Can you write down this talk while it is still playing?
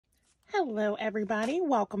Hello, everybody.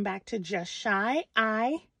 Welcome back to Just Shy.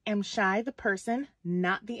 I am Shy, the person,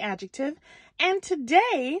 not the adjective. And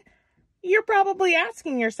today, you're probably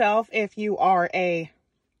asking yourself, if you are a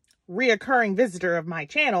reoccurring visitor of my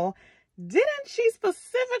channel, didn't she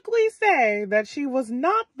specifically say that she was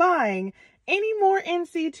not buying any more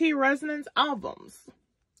NCT Resonance albums?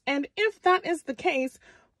 And if that is the case,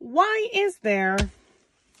 why is there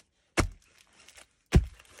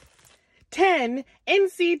 10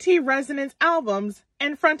 NCT Resonance albums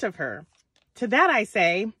in front of her? To that I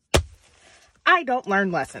say, I don't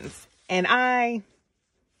learn lessons. And I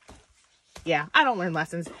don't learn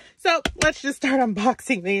lessons. So let's just start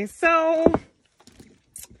unboxing these. So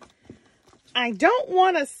I don't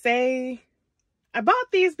want to say I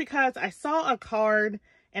bought these because I saw a card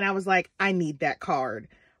and I was like, I need that card.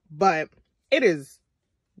 But it is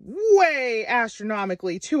way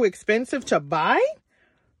astronomically too expensive to buy.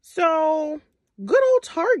 So good old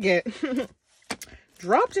Target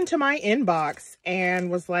dropped into my inbox and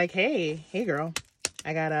was like, hey girl,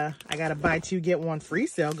 I got a buy two get one free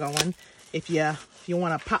sale going. If you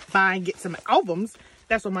want to pop by and get some albums.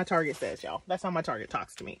 That's what my Target says, y'all. That's how my Target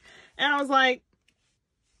talks to me. And I was like,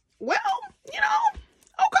 well, okay,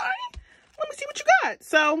 let me see what you got.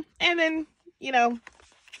 So, and then,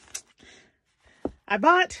 I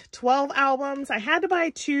bought 12 albums. I had to buy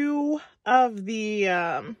 2 of the,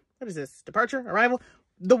 what is this? Departure? Arrival?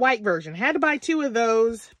 The white version. I had to buy 2 of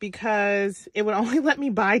those because it would only let me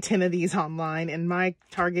buy 10 of these online and my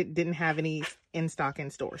Target didn't have any in stock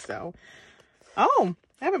in store. So, oh,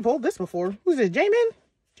 I haven't pulled this before. Who's this? Jamin? Jamin,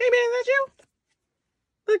 is that you?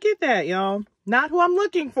 Look at that, y'all. Not who I'm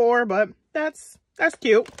looking for, but that's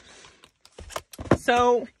cute.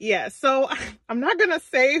 So, yeah, so I'm not going to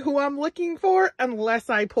say who I'm looking for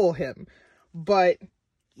unless I pull him. But,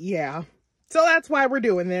 yeah. So that's why we're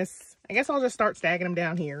doing this. I guess I'll just start stacking them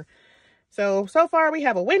down here. So far we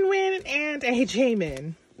have a win-win and a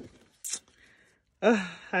Jamin.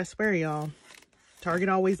 I swear, y'all. Target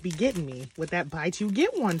always be getting me with that buy two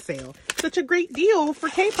get one sale. Such a great deal for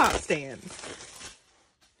K-pop stands.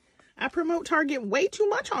 I promote Target way too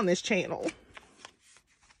much on this channel.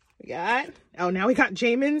 Now we got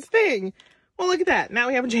Jamin's thing. Well, look at that. Now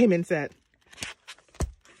we have a Jamin set.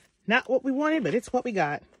 Not what we wanted, but it's what we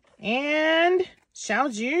got. And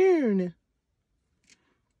Xiaojun.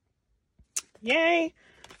 Yay.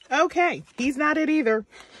 Okay, he's not it either.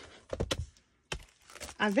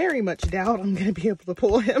 I very much doubt I'm going to be able to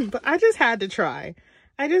pull him, but I just had to try.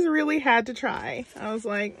 I just really had to try. I was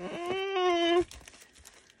like,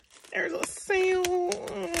 there's a sale.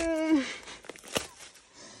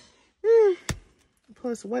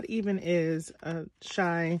 Plus, what even is a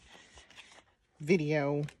Shy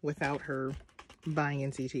video without her buying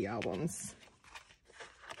NCT albums?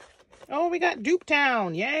 Oh, we got Dupe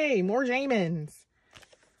Town. Yay, more Jamins.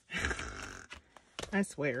 I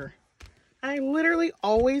swear. I literally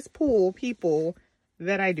always pull people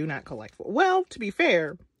that I do not collect for. Well, to be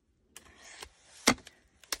fair,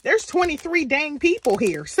 there's 23 dang people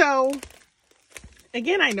here. So,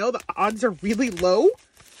 again, I know the odds are really low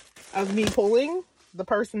of me pulling the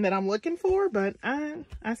person that I'm looking for, but I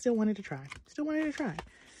still wanted to try.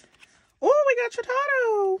 Oh, we got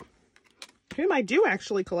Chitato, whom I do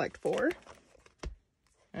actually collect for.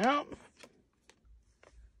 Oh,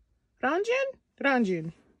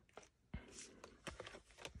 Ranjin.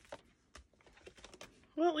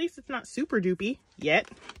 Well, at least it's not super doopy yet.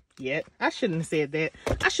 I shouldn't have said that.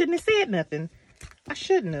 I shouldn't have said nothing. I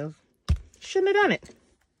shouldn't have done it.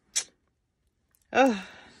 I'm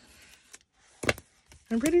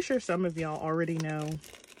pretty sure some of y'all already know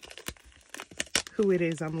who it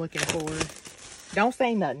is I'm looking for. Don't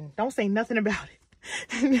say nothing. Don't say nothing about it.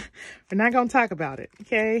 We're not going to talk about it,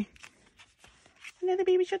 okay? Another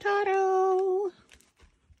baby Chitato.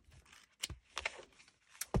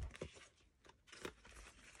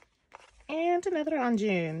 And another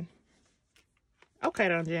Ranjin. Okay,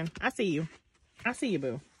 Ranjin. I see you. I see you,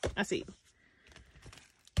 boo. I see you.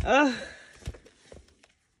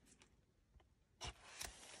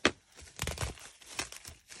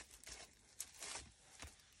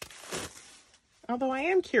 Although I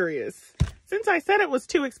am curious. Since I said it was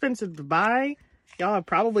too expensive to buy, y'all have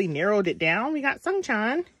probably narrowed it down. We got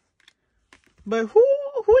Sungchan. But who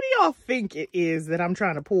do y'all think it is that I'm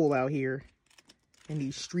trying to pull out here? In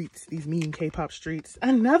these streets, these mean K-pop streets.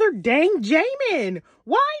 Another dang Jamin.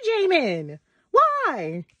 Why Jamin?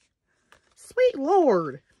 Why? Sweet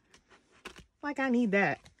Lord. Like I need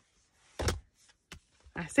that.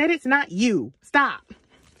 I said it's not you. Stop.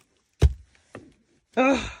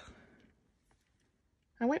 Ugh.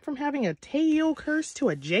 I went from having a Taeil curse to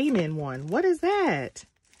a Jamin one. What is that?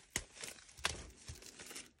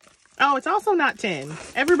 Oh, it's also not 10.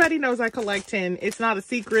 Everybody knows I collect 10. It's not a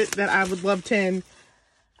secret that I would love 10.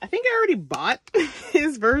 I think I already bought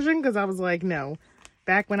his version because I was like, no.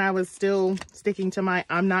 Back when I was still sticking to my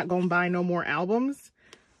I'm not going to buy no more albums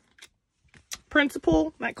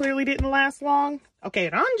principle. That clearly didn't last long. Okay,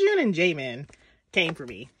 Ranjun and Jaemin came for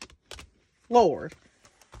me. Lord.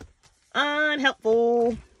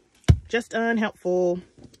 Unhelpful. Just unhelpful.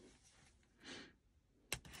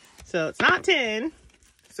 So it's not 10.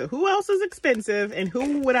 So who else is expensive and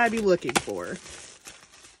who would I be looking for?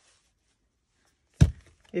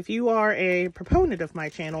 If you are a proponent of my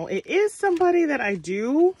channel, it is somebody that I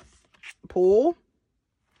do pull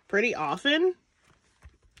pretty often.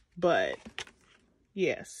 But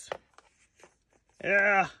yes.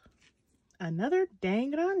 Ugh. Another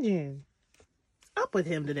dang Ranjun. What's up with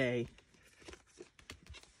him today?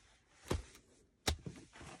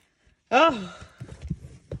 Oh.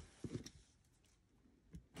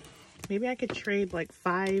 Maybe I could trade like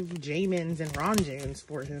 5 Jaemins and Ranjuns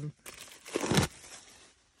for him.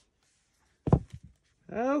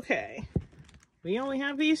 Okay. We only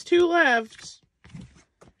have these 2 left.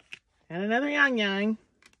 And another Yang Yang.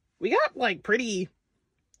 We got like pretty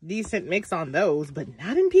decent mix on those, but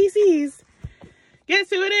not in PCs. Guess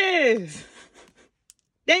who it is?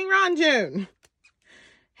 Dang Ranjun.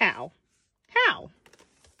 How? How?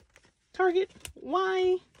 Target,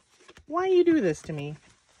 why you do this to me?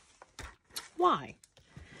 Why?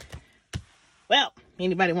 Well,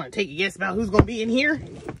 anybody want to take a guess about who's going to be in here?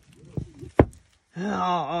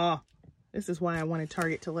 Oh, this is why I wanted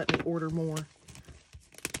Target to let me order more.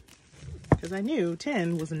 Because I knew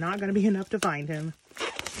 10 was not going to be enough to find him.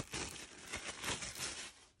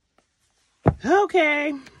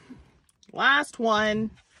 Okay. Last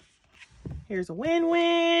one. Here's a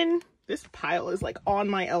win-win. This pile is like on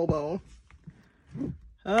my elbow.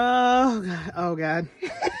 Oh, God. Oh, God.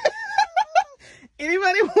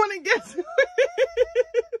 Anybody want to guess who it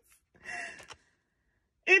is?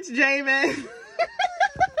 It's Jaemin.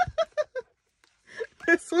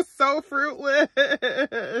 This was so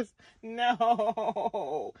fruitless.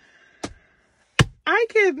 No. I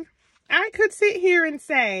could sit here and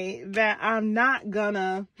say that I'm not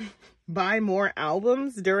gonna buy more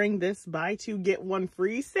albums during this buy 2 get 1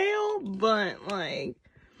 free sale, but like,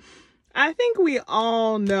 I think we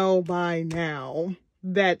all know by now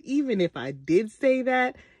that even if I did say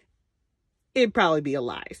that, it'd probably be a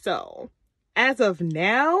lie. So, as of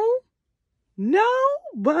now, no,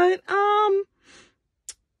 but,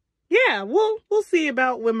 yeah, we'll see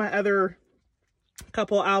about when my other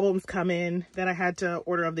couple albums come in that I had to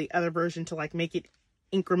order of the other version to like make it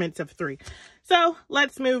increments of 3. So,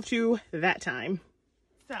 let's move to that time.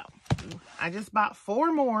 So, I just bought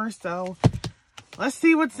 4 more, so let's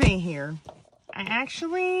see what's in here. I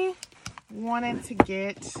actually wanted to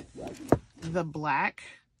get the black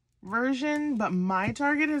version, but my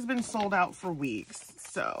Target has been sold out for weeks,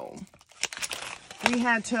 so we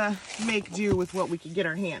had to make do with what we could get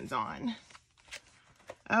our hands on.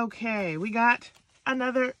 Okay, we got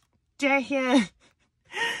another Jaehyun.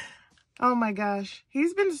 Oh my gosh,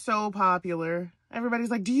 he's been so popular. Everybody's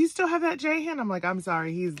like, do you still have that Jaehyun? I'm like, I'm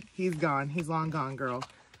sorry, he's gone. He's long gone, girl.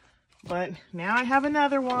 But now I have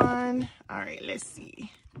another one. All right, let's see.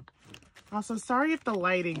 Also, sorry if the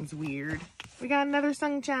lighting's weird. We got another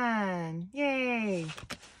Sungchan. Yay.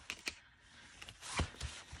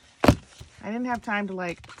 I didn't have time to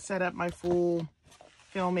like set up my full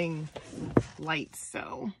filming lights,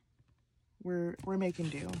 so we're making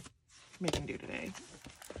do. Making do today.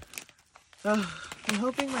 I'm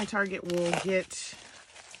hoping my Target will get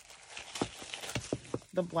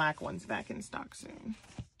the black ones back in stock soon.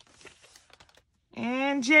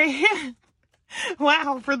 And Jaehyun.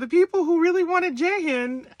 Wow, for the people who really wanted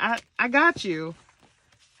Jaehyun, I got you.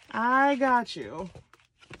 I got you.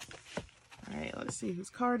 All right, let's see whose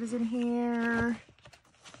card is in here.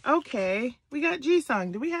 Okay, we got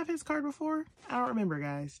Jisung. Did we have his card before? I don't remember,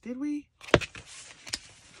 guys. Did we?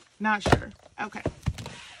 Not sure. Okay.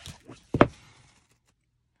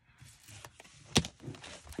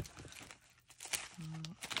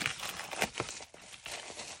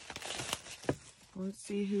 Let's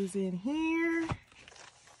see who's in here.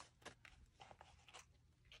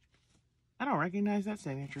 I don't recognize that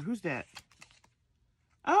signature. Who's that?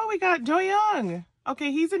 Oh, we got Doyoung.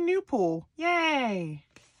 Okay, he's a new pool. Yay.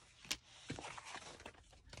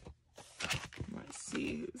 Let's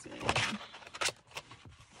see who's in.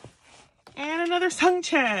 And another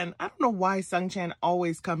Sungchan. I don't know why Sungchan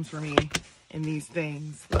always comes for me in these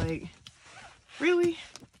things. Like, really?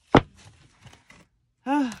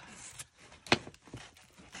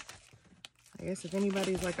 I guess if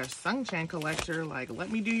anybody's like a Sungchan collector, like,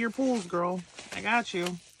 let me do your pools, girl. I got you.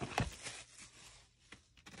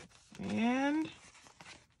 And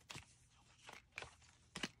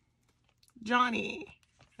Johnny,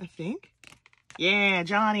 I think. Yeah,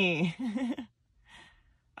 Johnny.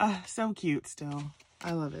 So cute still.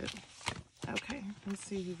 I love it. Okay, let's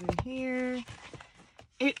see who's in here.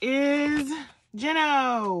 It is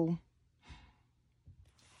Jeno.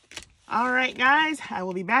 All right, guys, I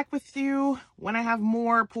will be back with you when I have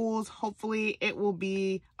more pools. Hopefully it will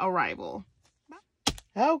be Arrival.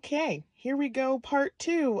 Okay, here we go. Part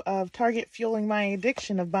 2 of Target fueling my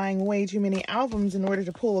addiction of buying way too many albums in order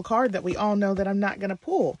to pull a card that we all know that I'm not going to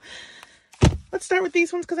pull. Let's start with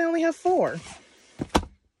these ones because I only have 4.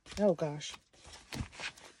 Oh, gosh.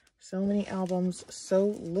 So many albums, so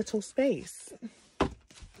little space.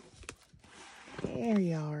 There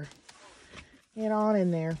you are. Get on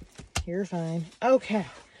in there. You're fine. Okay.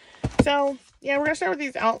 So, yeah, we're going to start with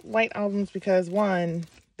these white albums because, one,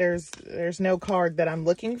 there's no card that I'm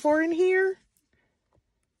looking for in here.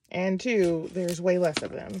 And 2, there's way less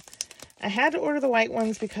of them. I had to order the white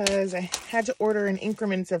ones because I had to order in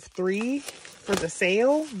increments of 3 for the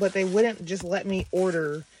sale, but they wouldn't just let me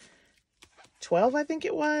order 12, I think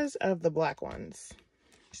it was, of the black ones.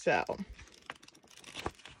 So,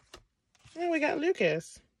 and we got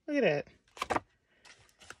Lucas. Look at it.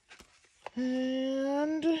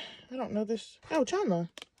 And I don't know this. Oh, Chandler.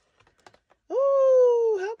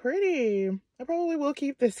 Oh, how pretty. I probably will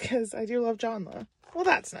keep this because I do love Chandler. Well,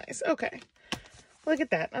 that's nice. Okay. Look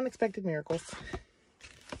at that. Unexpected miracles.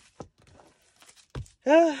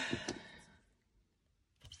 I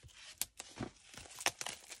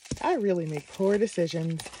really make poor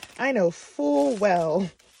decisions. I know full well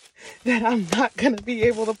that I'm not going to be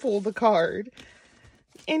able to pull the card.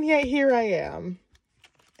 And yet here I am.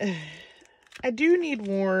 I do need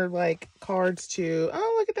more, like, cards to...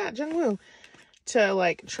 Oh, look at that, Jungwoo. To,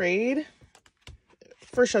 like, trade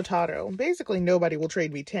for Shotaro. Basically, nobody will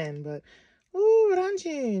trade me 10, but... Ooh,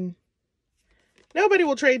 Ranjin. Nobody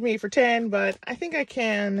will trade me for 10, but I think I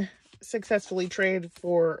can successfully trade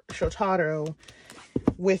for Shotaro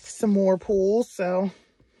with some more pools, so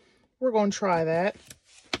we're going to try that.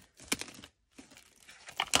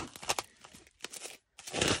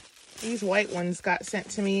 These white ones got sent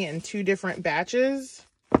to me in 2 different batches,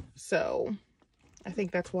 so I think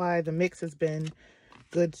that's why the mix has been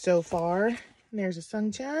good so far. And there's a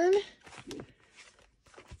Sungchan.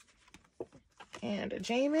 And a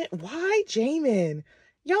Jamin. Why Jamin?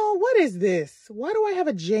 Y'all, what is this? Why do I have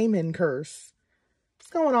a Jamin curse? What's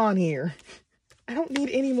going on here? I don't need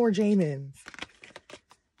any more Jamins.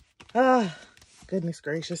 Ah, goodness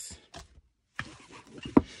gracious.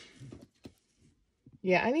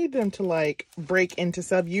 Yeah, I need them to, like, break into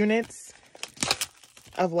subunits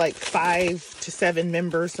of, like, 5 to 7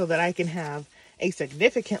 members so that I can have a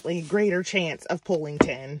significantly greater chance of pulling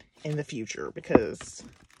 10 in the future because,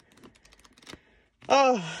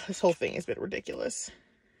 oh, this whole thing has been ridiculous.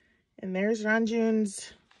 And there's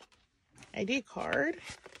Ranjun's ID card.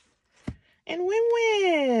 And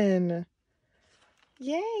Win-Win!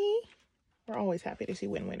 Yay! We're always happy to see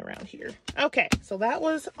Win-Win around here. Okay, so that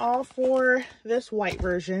was all for this white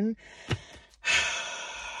version.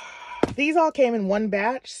 These all came in one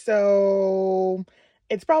batch, so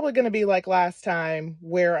it's probably going to be like last time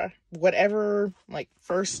where whatever, like,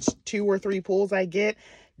 first 2 or 3 pulls I get,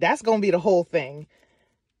 that's going to be the whole thing.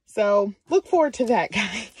 So, look forward to that,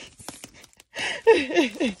 guys.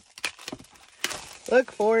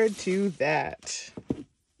 Look forward to that.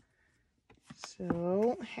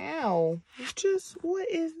 So, how? What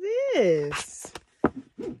is this?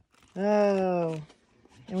 Oh.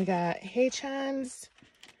 And we got Hei-chan's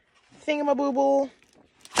thingamabooble.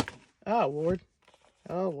 Oh, Lord.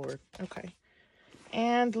 Oh, Lord. Okay.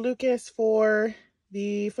 And Lucas for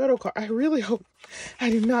the photo card. I really hope I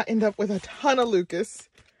do not end up with a ton of Lucas.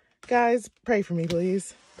 Guys, pray for me,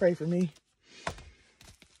 please. Pray for me.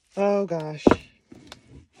 Oh, gosh.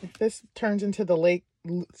 If this turns into the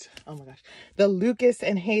oh my gosh, the Lucas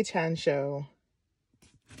and Hei-chan show.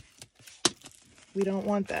 We don't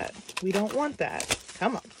want that. We don't want that.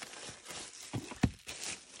 Come on.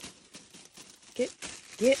 Get.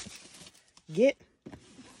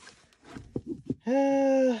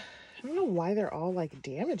 I don't know why they're all, like,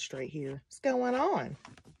 damaged right here. What's going on?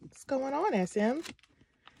 What's going on, SM?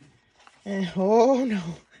 And, oh, no.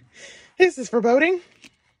 This is foreboding.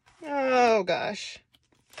 Oh, gosh.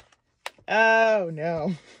 Oh,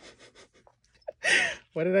 no.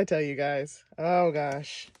 What did I tell you guys? Oh,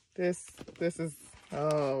 gosh. This is,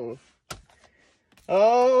 oh.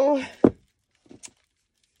 Oh.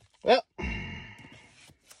 Well.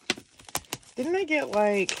 Didn't I get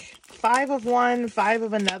like 5 of one, 5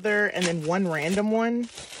 of another, and then 1 random one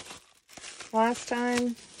last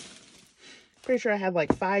time? Pretty sure I had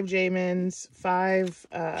like 5 Jamins, 5,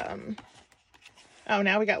 oh,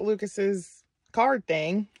 now we got Lucas's card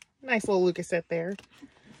thing. Nice little Lucas set there.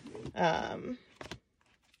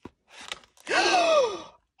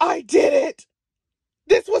 I did it!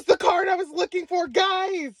 This was the card I was looking for,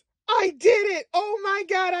 guys! I did it! Oh my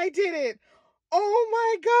god, I did it! Oh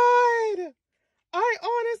my god! I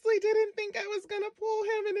honestly didn't think I was gonna pull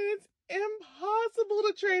him, and it's impossible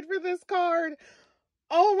to trade for this card.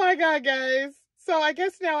 Oh my god, guys. So I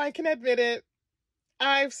guess now I can admit it.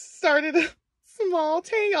 I've started a small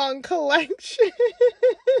Taeyong collection.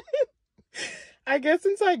 I guess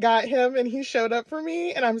since I got him and he showed up for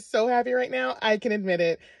me and I'm so happy right now, I can admit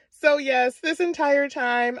it. So yes, this entire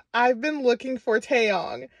time I've been looking for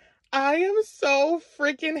Taeyong. I am so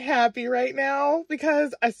freaking happy right now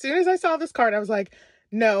because as soon as I saw this card, I was like,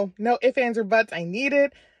 no ifs, ands, or buts. I need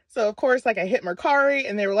it. So of course, like I hit Mercari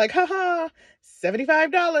and they were like, haha,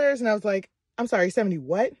 $75. And I was like, I'm sorry, 70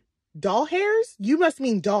 what? Doll hairs? You must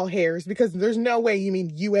mean doll hairs because there's no way you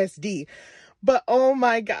mean USD. But oh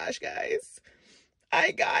my gosh, guys.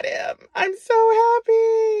 I got him. I'm so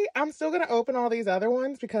happy. I'm still going to open all these other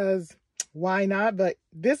ones because why not? But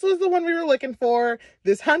this was the one we were looking for.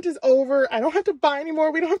 This hunt is over. I don't have to buy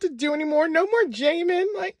anymore. We don't have to do anymore. No more Jamin.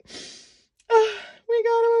 Like, we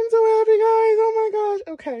got him. I'm so happy, guys. Oh my gosh.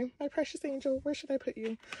 Okay. My precious angel. Where should I put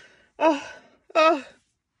you?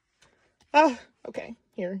 Okay.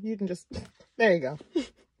 Here. You can just, there you go.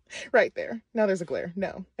 Right there. Now there's a glare.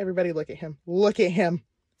 No. Everybody look at him. Look at him.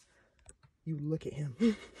 You look at him.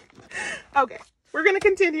 Okay, we're going to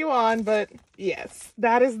continue on, but yes,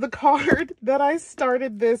 that is the card that I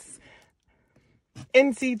started this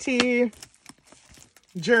NCT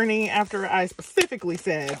journey after I specifically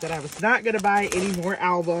said that I was not going to buy any more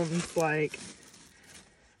albums. Like,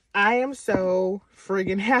 I am so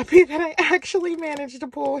friggin' happy that I actually managed to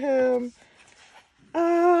pull him.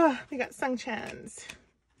 We got Sung Chan's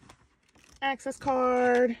access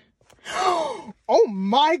card. Oh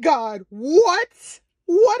my god, what is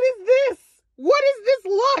this? What is this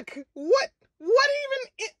luck? What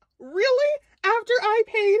even, really? After I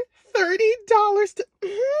paid $30 to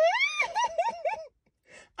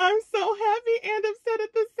I'm so happy and upset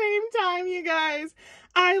at the same time, you guys.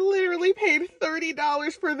 I literally paid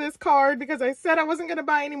 $30 for this card because I said I wasn't going to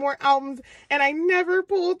buy any more albums and I never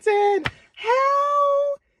pulled 10.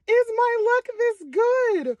 How is my luck this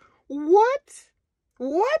good? What?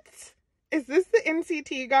 Is this the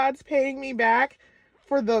NCT gods paying me back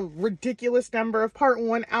for the ridiculous number of part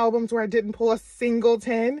 1 albums where I didn't pull a single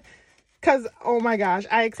 10? Because, oh my gosh,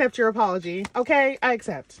 I accept your apology. Okay, I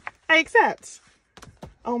accept.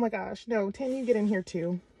 Oh my gosh, no, 10, you get in here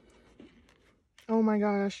too. Oh my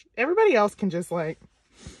gosh. Everybody else can just like,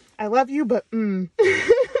 I love you, but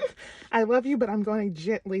I love you, but I'm going to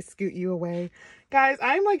gently scoot you away. Guys,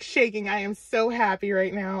 I'm like shaking. I am so happy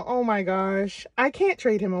right now. Oh my gosh. I can't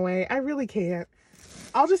trade him away. I really can't.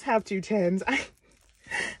 I'll just have 2 10s.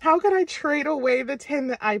 How could I trade away the 10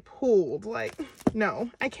 that I pulled? Like,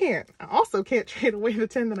 no, I can't. I also can't trade away the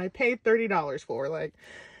 10 that I paid $30 for. Like,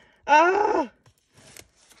 I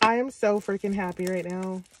am so freaking happy right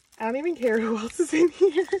now. I don't even care who else is in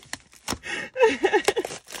here.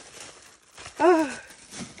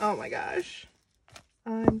 Oh my gosh.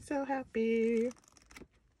 I'm so happy.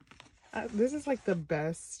 This is like the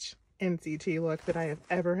best NCT look that I have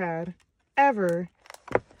ever had. Ever.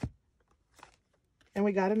 And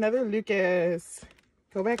we got another Lucas.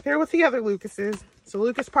 Go back there with the other Lucases. It's a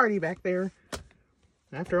Lucas party back there.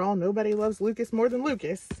 After all, nobody loves Lucas more than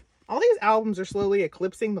Lucas. All these albums are slowly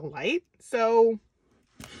eclipsing the light. So,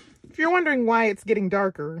 if you're wondering why it's getting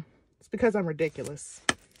darker, it's because I'm ridiculous.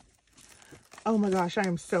 Oh my gosh, I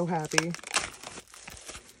am so happy.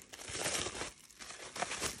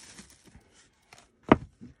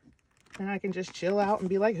 And I can just chill out and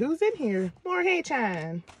be like, who's in here? More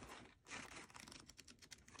Haechan.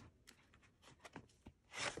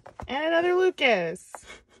 And another Lucas.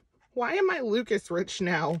 Why am I Lucas rich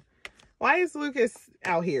now? Why is Lucas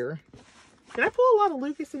out here? Did I pull a lot of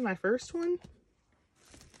Lucas in my first one?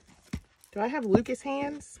 Do I have Lucas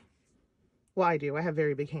hands? Well, I do. I have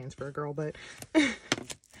very big hands for a girl, but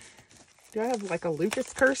do I have like a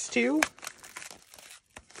Lucas curse too?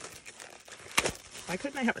 Why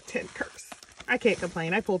couldn't I have a 10 curse? I can't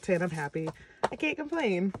complain. I pulled 10. I'm happy. I can't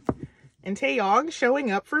complain. And Taeyong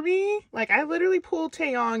showing up for me. Like, I literally pulled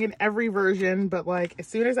Taeyong in every version, but like, as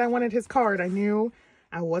soon as I wanted his card, I knew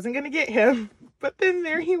I wasn't going to get him. But then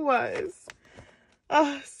there he was.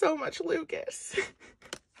 Oh, so much Lucas.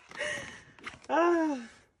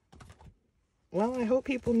 Well, I hope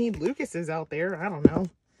people need Lucases out there. I don't know.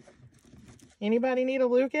 Anybody need a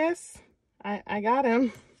Lucas? I got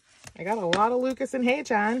him. I got a lot of Lucas and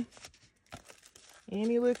Haechan.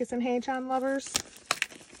 Any Lucas and Haechan lovers?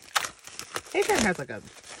 Haechan has like a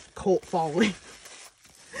cult following.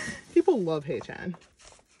 People love Haechan.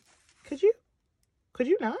 Could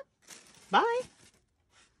you not? Bye.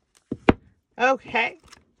 Okay.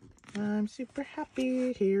 I'm super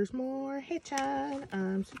happy. Here's more Haechan.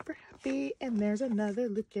 I'm super happy. And there's another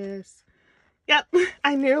Lucas. Yep.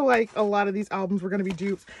 I knew like a lot of these albums were going to be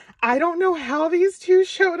dupes. I don't know how these two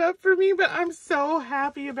showed up for me, but I'm so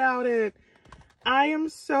happy about it. I am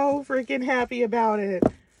so freaking happy about it.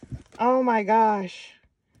 Oh my gosh.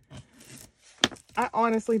 I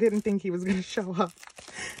honestly didn't think he was going to show up.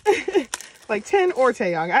 Like Ten or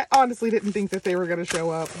Taeyong. I honestly didn't think that they were going to show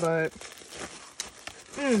up, but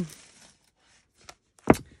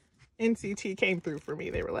NCT came through for me.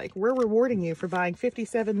 They were like, we're rewarding you for buying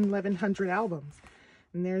 1100 albums.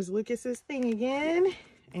 And there's Lucas's thing again.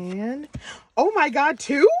 And, oh my God,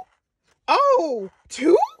 2? Oh,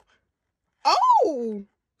 2? Oh,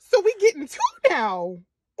 so we getting 2 now.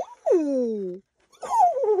 Ooh,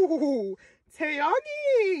 ooh.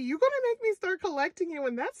 Taeyongi, you gonna make me start collecting you,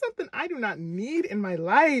 and that's something I do not need in my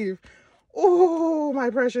life. Oh, my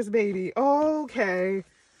precious baby. Okay.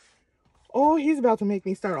 Oh, he's about to make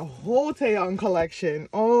me start a whole Taeyong collection.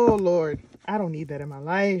 Oh, Lord. I don't need that in my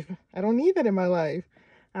life. I don't need that in my life.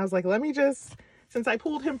 I was like, let me just, since I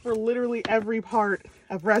pulled him for literally every part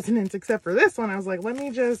of Resonance except for this one, I was like, let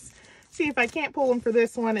me just see if I can't pull him for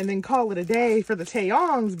this one and then call it a day for the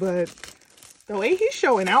Taeyongs. But the way he's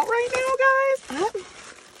showing out right now, guys,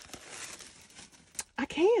 I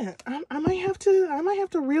can't. I might have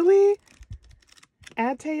to really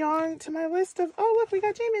add Taeyong to my list of, oh, look, we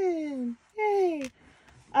got Jaemin. Yay.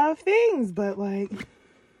 Of things. But like,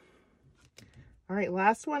 all right,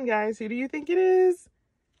 last one, guys. Who do you think it is?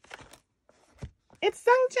 It's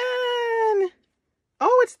Sungchan.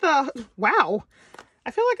 Oh, it's the, wow.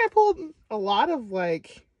 I feel like I pulled a lot of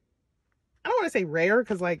like, I don't want to say rare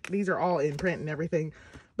because like these are all in print and everything,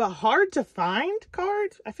 but hard to find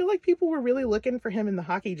cards. I feel like people were really looking for him in the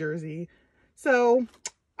hockey jersey. So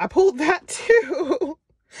I pulled that too.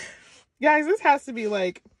 Guys, this has to be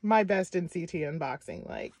like my best NCT unboxing.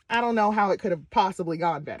 Like, I don't know how it could have possibly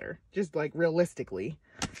gone better, just like realistically.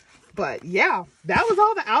 But yeah, that was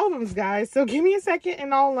all the albums, guys. So give me a second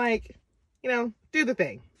and I'll like, you know, do the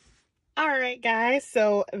thing. All right, guys.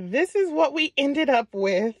 So this is what we ended up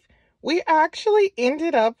with. We actually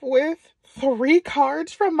ended up with 3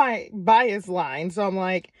 cards from my bias line. So I'm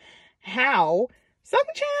like, how?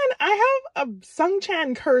 Sungchan, I have a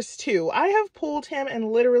Sungchan curse too. I have pulled him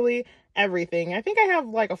in literally everything. I think I have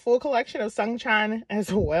like a full collection of Sungchan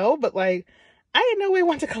as well, but like, I had no way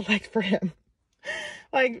what to collect for him.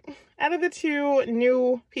 Like, out of the 2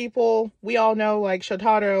 new people, we all know like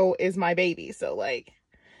Shotaro is my baby. So like,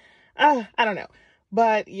 I don't know.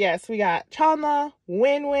 But yes, we got Chanla,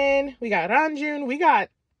 Win-Win, we got Ranjun, we got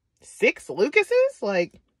 6 Lucases.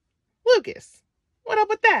 Like, Lucas, what up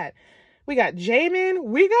with that? We got Jaemin.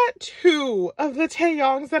 We got 2 of the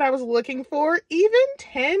Taeyongs that I was looking for. Even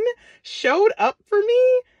 10 showed up for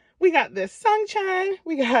me. We got this Sungchan.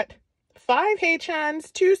 We got 5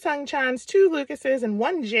 Haechans, 2 Sungchans, 2 Lucases, and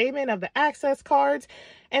 1 Jaemin of the access cards.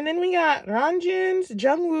 And then we got Ranjun's,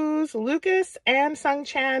 Jungwoo's, Lucas, and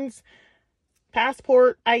Sungchan's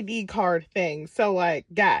passport ID card thing. So like,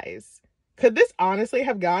 guys, could this honestly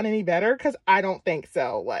have gone any better? Because I don't think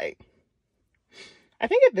so. Like, I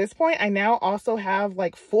think at this point I now also have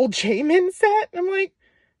like full Jaemin set. I'm like,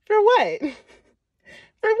 for what?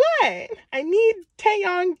 For what? I need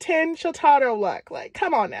Taeyong 10 Shotaro luck. Like,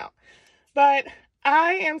 come on now. But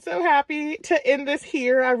I am so happy to end this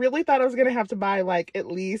here. I really thought I was gonna have to buy like at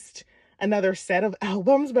least another set of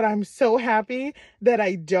albums, but I'm so happy that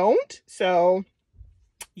I don't. So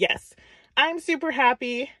yes, I'm super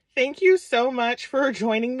happy. Thank you so much for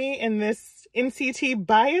joining me in this NCT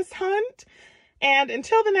bias hunt. And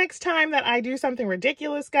until the next time that I do something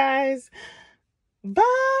ridiculous, guys, bye.